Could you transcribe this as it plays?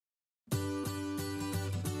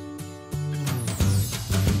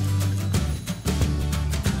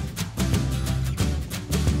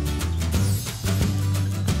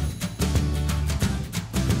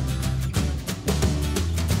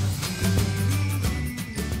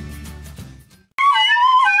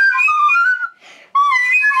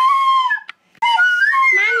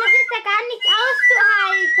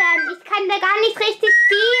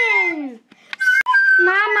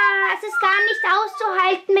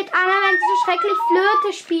mit Anna, wenn sie so schrecklich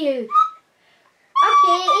Flöte spielt.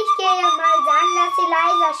 Okay, ich gehe ihr mal sagen, dass sie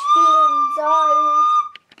leiser spielen soll.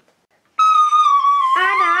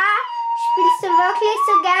 Anna, spielst du wirklich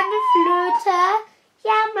so gerne Flöte?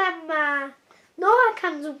 Ja, Mama. Nora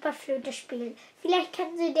kann super Flöte spielen. Vielleicht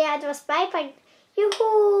kann sie dir etwas beibringen.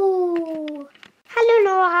 Juhu! Hallo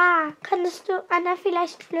Nora, könntest du Anna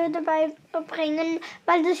vielleicht Flöte beibringen,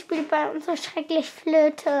 weil sie spielt bei uns so schrecklich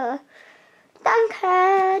Flöte.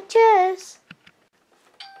 Danke, tschüss.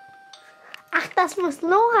 Ach, das muss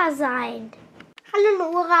Nora sein. Hallo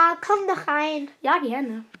Nora, komm doch rein. Ja,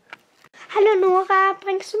 gerne. Hallo Nora,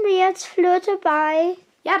 bringst du mir jetzt Flöte bei?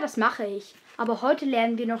 Ja, das mache ich. Aber heute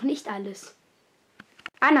lernen wir noch nicht alles.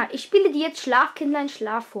 Anna, ich spiele dir jetzt Schlafkindlein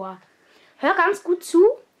Schlaf vor. Hör ganz gut zu,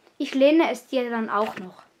 ich lerne es dir dann auch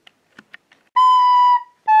noch.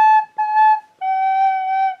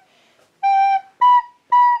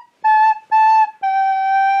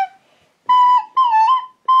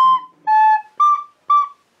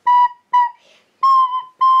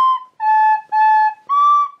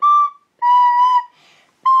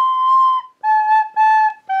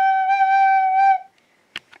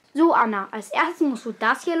 So, Anna, als erstes musst du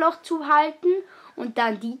das hier Loch zuhalten und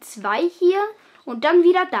dann die zwei hier und dann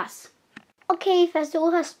wieder das. Okay,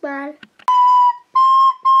 versuch es mal.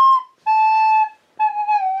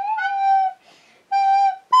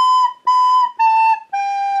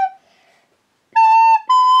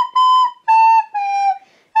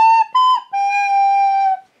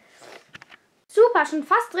 Super, schon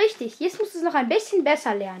fast richtig. Jetzt musst du es noch ein bisschen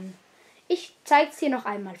besser lernen. Ich zeige es dir noch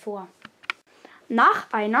einmal vor.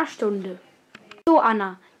 Nach einer Stunde. So,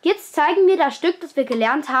 Anna, jetzt zeigen wir das Stück, das wir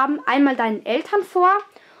gelernt haben, einmal deinen Eltern vor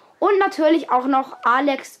und natürlich auch noch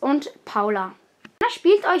Alex und Paula. Anna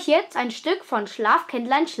spielt euch jetzt ein Stück von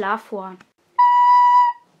Schlafkindlein Schlaf vor.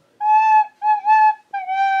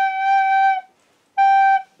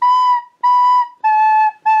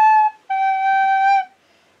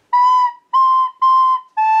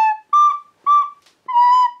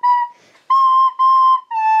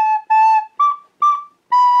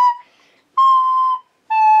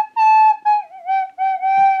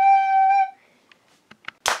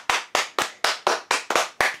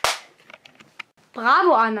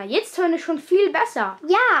 Bravo, Anna, jetzt höre ich schon viel besser.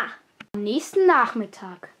 Ja. Am nächsten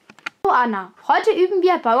Nachmittag. So, Anna, heute üben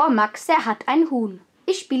wir Bauer Max, der hat ein Huhn.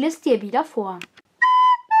 Ich spiele es dir wieder vor.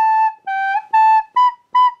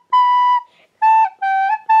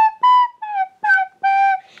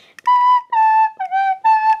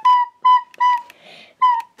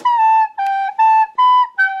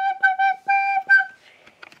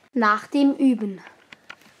 Nach dem Üben.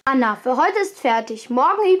 Anna, für heute ist fertig.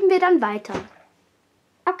 Morgen üben wir dann weiter.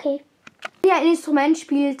 Okay. Wenn ihr ein Instrument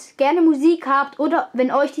spielt, gerne Musik habt oder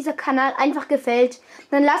wenn euch dieser Kanal einfach gefällt,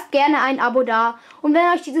 dann lasst gerne ein Abo da. Und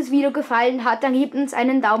wenn euch dieses Video gefallen hat, dann gebt uns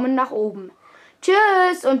einen Daumen nach oben.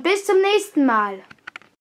 Tschüss und bis zum nächsten Mal.